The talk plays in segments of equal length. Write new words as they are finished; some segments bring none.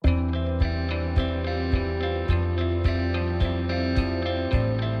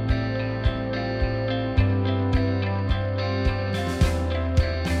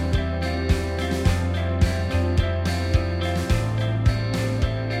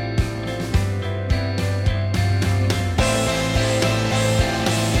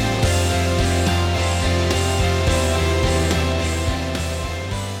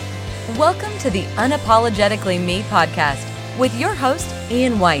to the Unapologetically Me podcast with your host,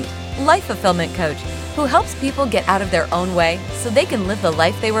 Ian White, life fulfillment coach, who helps people get out of their own way so they can live the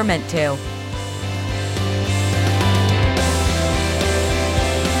life they were meant to.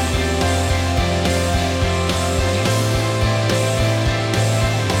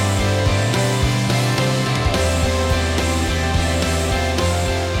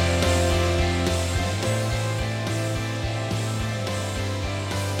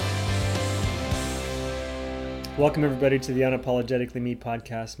 Welcome everybody to the Unapologetically Me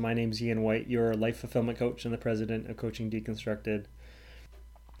podcast. My name is Ian White, your life fulfillment coach and the president of Coaching Deconstructed.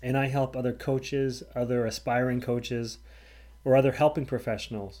 And I help other coaches, other aspiring coaches, or other helping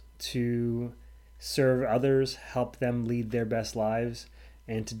professionals to serve others, help them lead their best lives,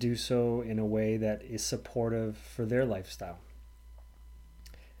 and to do so in a way that is supportive for their lifestyle.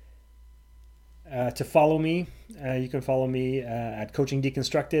 To follow me, you can follow me at Coaching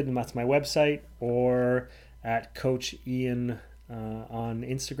Deconstructed, and that's my website, or at Coach Ian on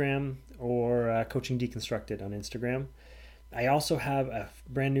Instagram, or Coaching Deconstructed on Instagram. I also have a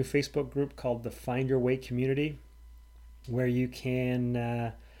brand new Facebook group called the Find Your Way Community, where you can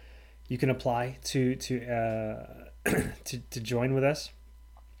apply to join with us,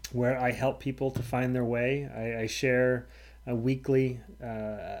 where I help people to find their way. I share a weekly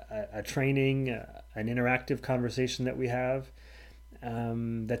a training, an interactive conversation that we have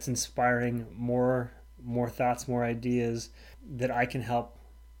that's inspiring more thoughts, more ideas that I can help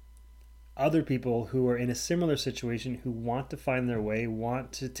other people who are in a similar situation, who want to find their way,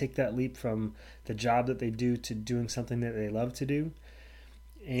 want to take that leap from the job that they do to doing something that they love to do.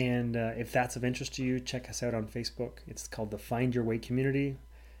 And if that's of interest to you, check us out on Facebook. It's called the Find Your Way Community.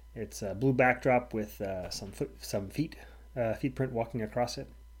 It's a blue backdrop with some feet print walking across it.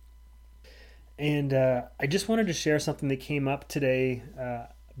 And I just wanted to share something that came up today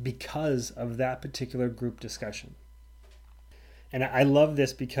because of that particular group discussion. And I love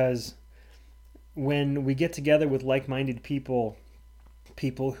this because when we get together with like-minded people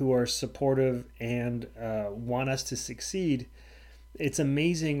who are supportive and want us to succeed, it's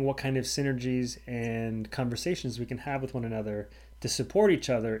amazing what kind of synergies and conversations we can have with one another to support each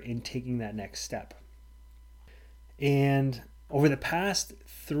other in taking that next step. And over the past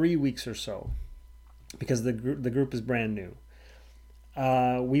 3 weeks or so, because the group is brand new,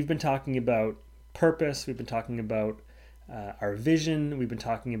 we've been talking about purpose, we've been talking about our vision, we've been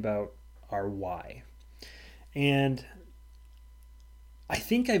talking about our why. And I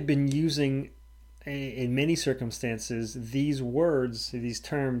think I've been using, in many circumstances, these words, these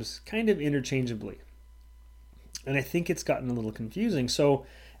terms, kind of interchangeably. And I think it's gotten a little confusing. So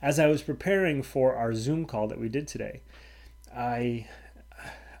as I was preparing for our Zoom call that we did today, I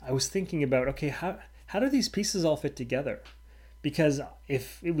was thinking about, okay, how do these pieces all fit together? Because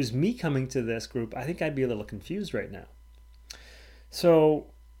if it was me coming to this group, I think I'd be a little confused right now. So,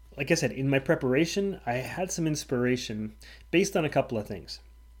 like I said, in my preparation, I had some inspiration based on a couple of things.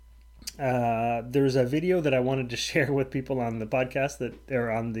 There's a video that I wanted to share with people on the podcast that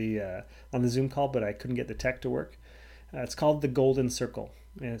they're on the Zoom call, but I couldn't get the tech to work. It's called The Golden Circle.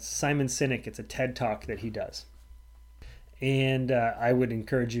 It's Simon Sinek. It's a TED Talk that he does. And I would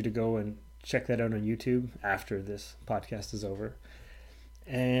encourage you to go and check that out on YouTube after this podcast is over,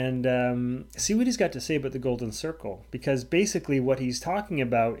 and see what he's got to say about the Golden Circle. Because basically what he's talking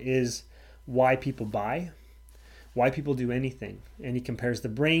about is why people buy, why people do anything. And he compares the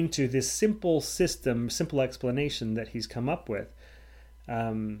brain to this simple system, simple explanation that he's come up with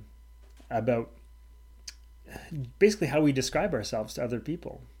about basically how we describe ourselves to other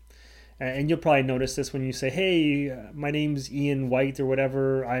people. And you'll probably notice this when you say, hey, my name's Ian White or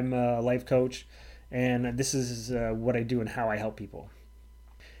whatever, I'm a life coach, and this is what I do and how I help people.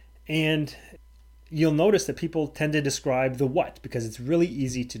 And you'll notice that people tend to describe the what, because it's really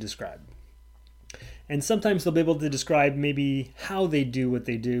easy to describe. And sometimes they'll be able to describe maybe how they do what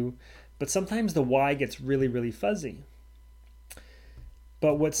they do, but sometimes the why gets really, really fuzzy.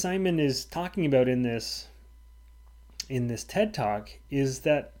 But what Simon is talking about in this TED Talk is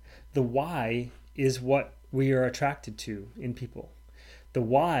that the why is what we are attracted to in people. The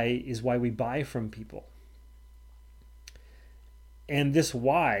why is why we buy from people. And this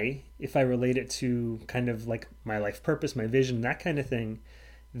why, if I relate it to kind of like my life purpose, my vision, that kind of thing,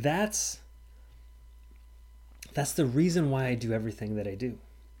 that's the reason why I do everything that I do.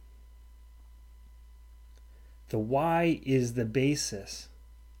 The why is the basis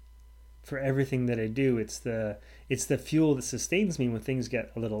for everything that I do. It's the fuel that sustains me when things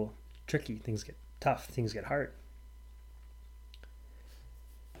get a little tricky, things get tough, things get hard.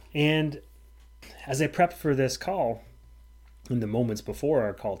 And as I prepped for this call, in the moments before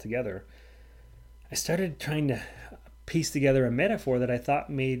our call together, I started trying to piece together a metaphor that I thought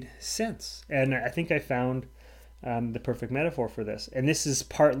made sense. And I think I found the perfect metaphor for this. And this is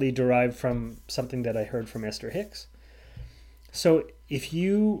partly derived from something that I heard from Esther Hicks. So if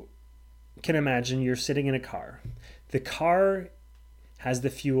you can imagine you're sitting in a car, the car has the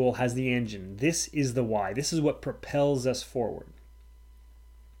fuel, has the engine. This is the why. This is what propels us forward.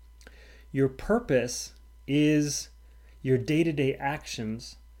 Your purpose is your day-to-day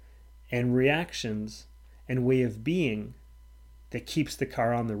actions and reactions and way of being that keeps the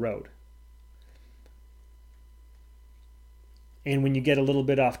car on the road. And when you get a little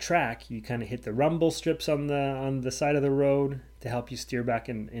bit off track, you kind of hit the rumble strips on the side of the road to help you steer back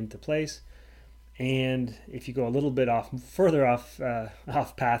into place. And if you go a little bit further off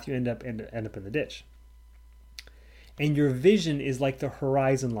path, you end up in the ditch. And your vision is like the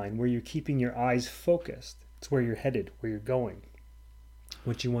horizon line where you're keeping your eyes focused. It's where you're headed, where you're going,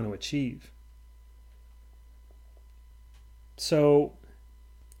 what you want to achieve. So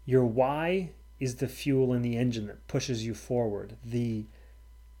your why is the fuel in the engine that pushes you forward. The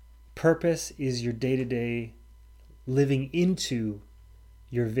purpose is your day-to-day living into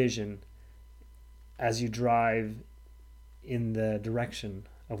your vision as you drive in the direction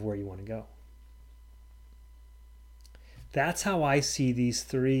of where you want to go. That's how I see these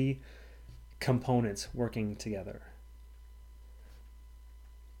three components working together.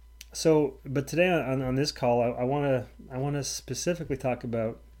 So, but today on this call, I want to specifically talk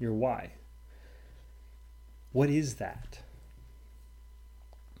about your why. What is that?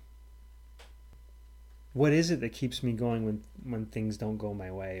 What is it that keeps me going when things don't go my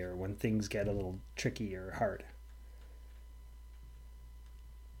way, or when things get a little tricky or hard?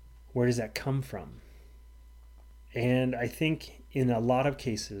 Where does that come from? And I think in a lot of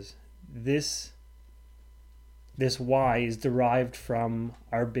cases, this why is derived from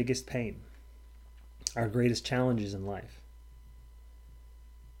our biggest pain, our greatest challenges in life.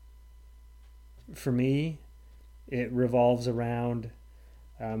 For me, it revolves around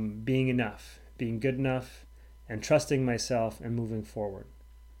being enough, being good enough, and trusting myself and moving forward.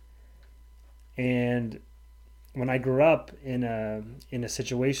 And when I grew up in a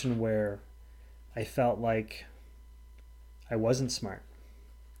situation where I felt like I wasn't smart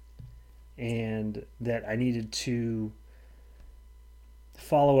and that I needed to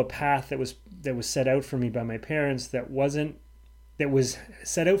follow a path that was set out for me by my parents that was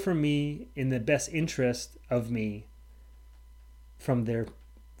set out for me in the best interest of me from their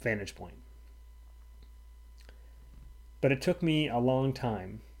vantage point. But it took me a long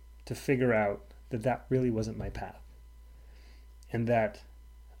time to figure out that really wasn't my path, and that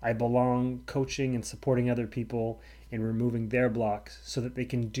I belong coaching and supporting other people and removing their blocks so that they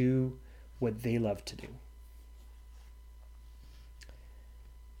can do what they love to do.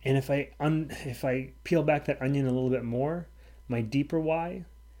 And if I peel back that onion a little bit more, my deeper why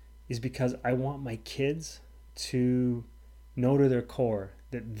is because I want my kids to know to their core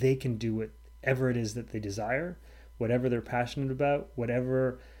that they can do whatever it is that they desire, whatever they're passionate about,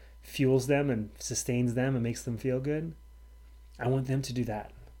 whatever fuels them and sustains them and makes them feel good. I want them to do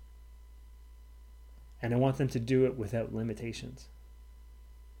that. And I want them to do it without limitations.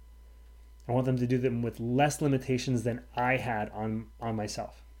 I want them to do them with less limitations than I had on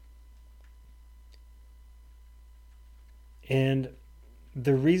myself. And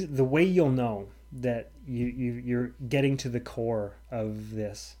the way you'll know that you're getting to the core of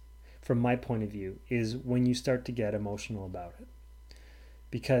this, from my point of view, is when you start to get emotional about it.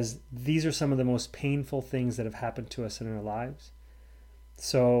 Because these are some of the most painful things that have happened to us in our lives.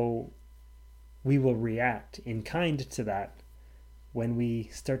 So we will react in kind to that when we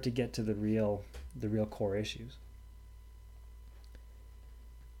start to get to the real core issues.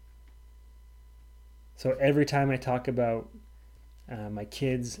 So every time I talk about my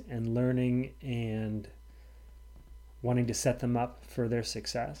kids and learning and wanting to set them up for their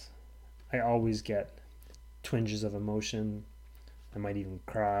success, I always get twinges of emotion. I might even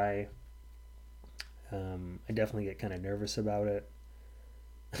cry. I definitely get kind of nervous about it.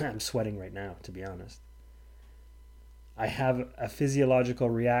 I'm sweating right now, to be honest. I have a physiological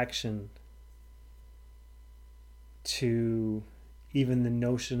reaction to even the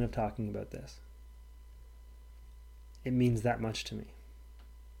notion of talking about this. It means that much to me.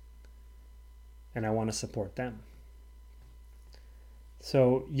 And I want to support them.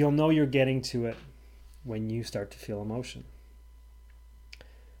 So you'll know you're getting to it when you start to feel emotion.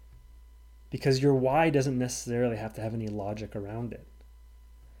 Because your why doesn't necessarily have to have any logic around it.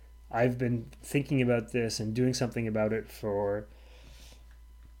 I've been thinking about this and doing something about it for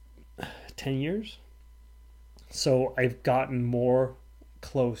 10 years. So I've gotten more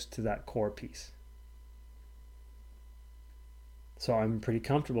close to that core piece. So I'm pretty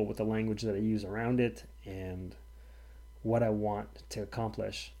comfortable with the language that I use around it and what I want to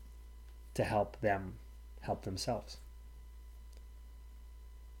accomplish to help them help themselves.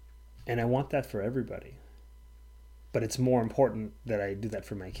 And I want that for everybody. But it's more important that I do that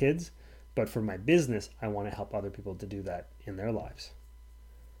for my kids. But for my business, I want to help other people to do that in their lives.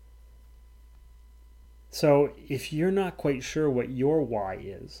 So if you're not quite sure what your why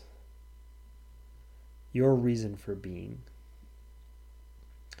is, your reason for being,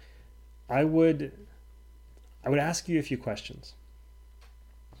 I would ask you a few questions.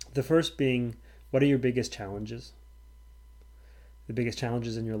 The first being, what are your biggest challenges? The biggest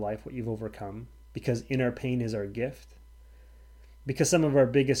challenges in your life, what you've overcome. Because in our pain is our gift. Because some of our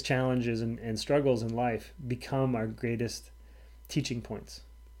biggest challenges and struggles in life become our greatest teaching points.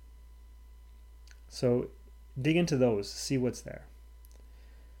 So dig into those, see what's there.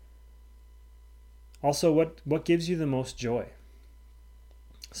 Also, what gives you the most joy?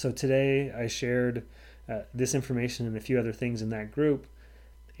 So today I shared this information and a few other things in that group,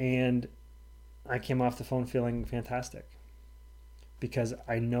 and I came off the phone feeling fantastic because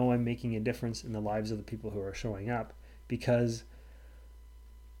I know I'm making a difference in the lives of the people who are showing up because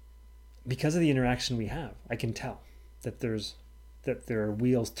of the interaction we have. I can tell that there are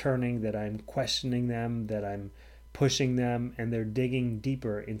wheels turning, that I'm questioning them, that I'm pushing them, and they're digging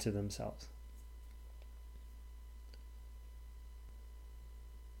deeper into themselves.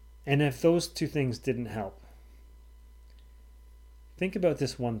 And if those two things didn't help, think about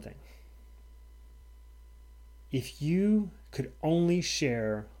this one thing. If you could only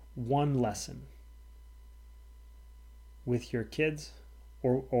share one lesson with your kids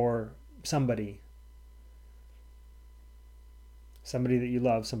or somebody that you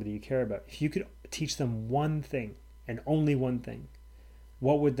love, somebody you care about, if you could teach them one thing and only one thing,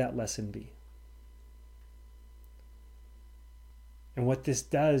 what would that lesson be? And what this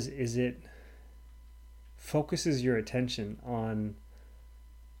does is it focuses your attention on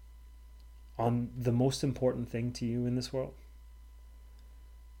the most important thing to you in this world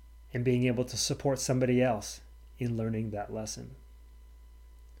and being able to support somebody else in learning that lesson.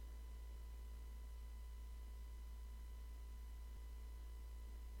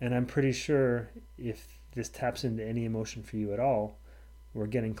 And I'm pretty sure if this taps into any emotion for you at all, we're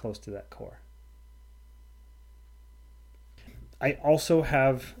getting close to that core. I also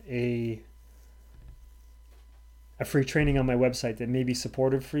have a free training on my website that may be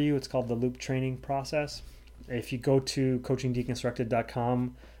supportive for you. It's called the Loop Training Process. If you go to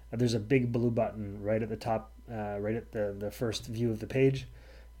coachingdeconstructed.com, there's a big blue button right at the top, right at the first view of the page.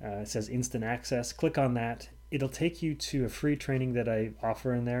 It says Instant Access. Click on that. It'll take you to a free training that I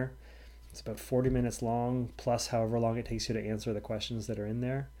offer in there. It's about 40 minutes long, plus however long it takes you to answer the questions that are in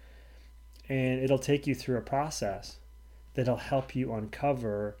there. And it'll take you through a process that'll help you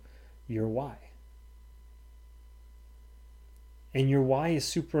uncover your why. And your why is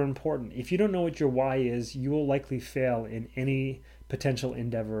super important. If you don't know what your why is, you will likely fail in any potential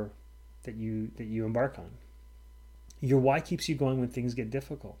endeavor that you embark on. Your why keeps you going when things get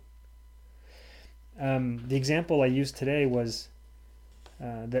difficult. The example I used today was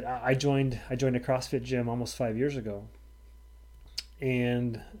that I joined a CrossFit gym almost 5 years ago.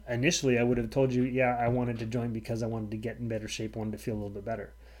 And initially I would have told you, yeah, I wanted to join because I wanted to get in better shape, wanted to feel a little bit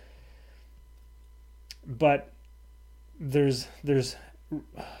better. But there's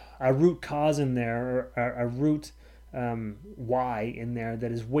a root cause in there, or a root why in there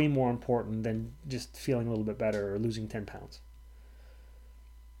that is way more important than just feeling a little bit better or losing 10 pounds.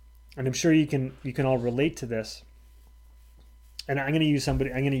 And I'm sure you can all relate to this. And I'm going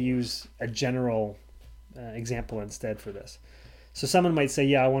to use a general example instead for this. So someone might say,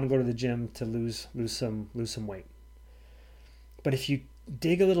 yeah, I want to go to the gym to lose some weight. But if you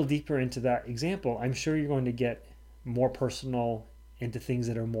dig a little deeper into that example, I'm sure you're going to get more personal into things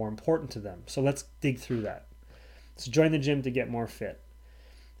that are more important to them. So let's dig through that. So join the gym to get more fit.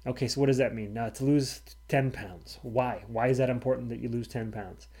 Okay, so what does that mean? Now, to lose 10 pounds. Why? Why is that important that you lose 10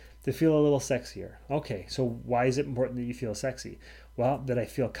 pounds? To feel a little sexier. Okay, so why is it important that you feel sexy? Well, that I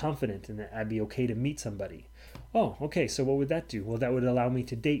feel confident and that I'd be okay to meet somebody. Oh, okay, so what would that do? Well, that would allow me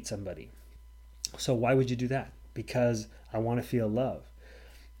to date somebody. So why would you do that? Because I want to feel love.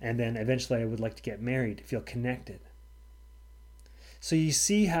 And then eventually I would like to get married, to feel connected. So you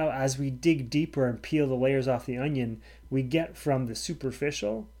see how as we dig deeper and peel the layers off the onion, we get from the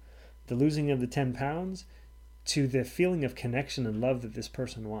superficial, the losing of the 10 pounds, to the feeling of connection and love that this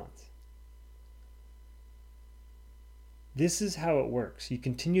person wants. This is how it works. You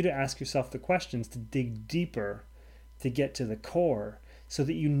continue to ask yourself the questions to dig deeper, to get to the core, so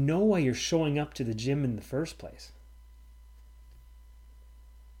that you know why you're showing up to the gym in the first place.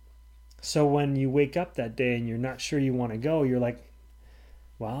 So when you wake up that day and you're not sure you want to go, you're like,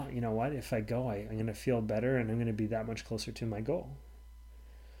 well, you know what? If I go, I'm going to feel better and I'm going to be that much closer to my goal.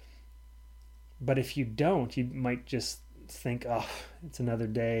 But if you don't, you might just think, oh, it's another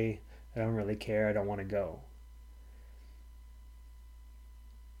day. I don't really care. I don't want to go.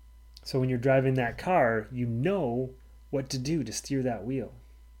 So when you're driving that car, you know what to do to steer that wheel.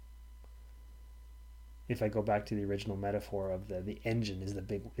 If I go back to the original metaphor of the engine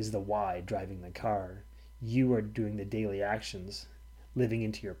is the why driving the car, you are doing the daily actions, living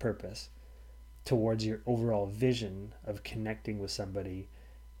into your purpose towards your overall vision of connecting with somebody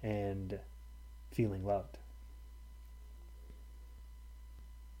and feeling loved.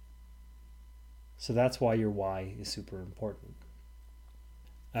 So that's why your why is super important.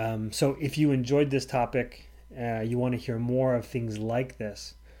 So if you enjoyed this topic, you want to hear more of things like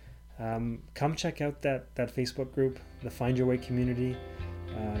this, come check out that Facebook group, the Find Your Way community.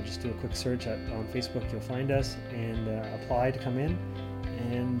 Just do a quick search on Facebook, you'll find us, and apply to come in.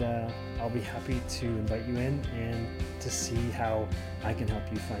 And I'll be happy to invite you in and to see how I can help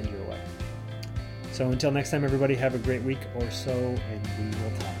you find your way. So until next time, everybody, have a great week or so, and we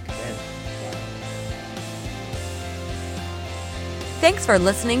will talk then. Bye. Thanks for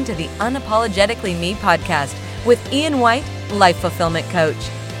listening to the Unapologetically Me podcast with Ian White, Life Fulfillment Coach.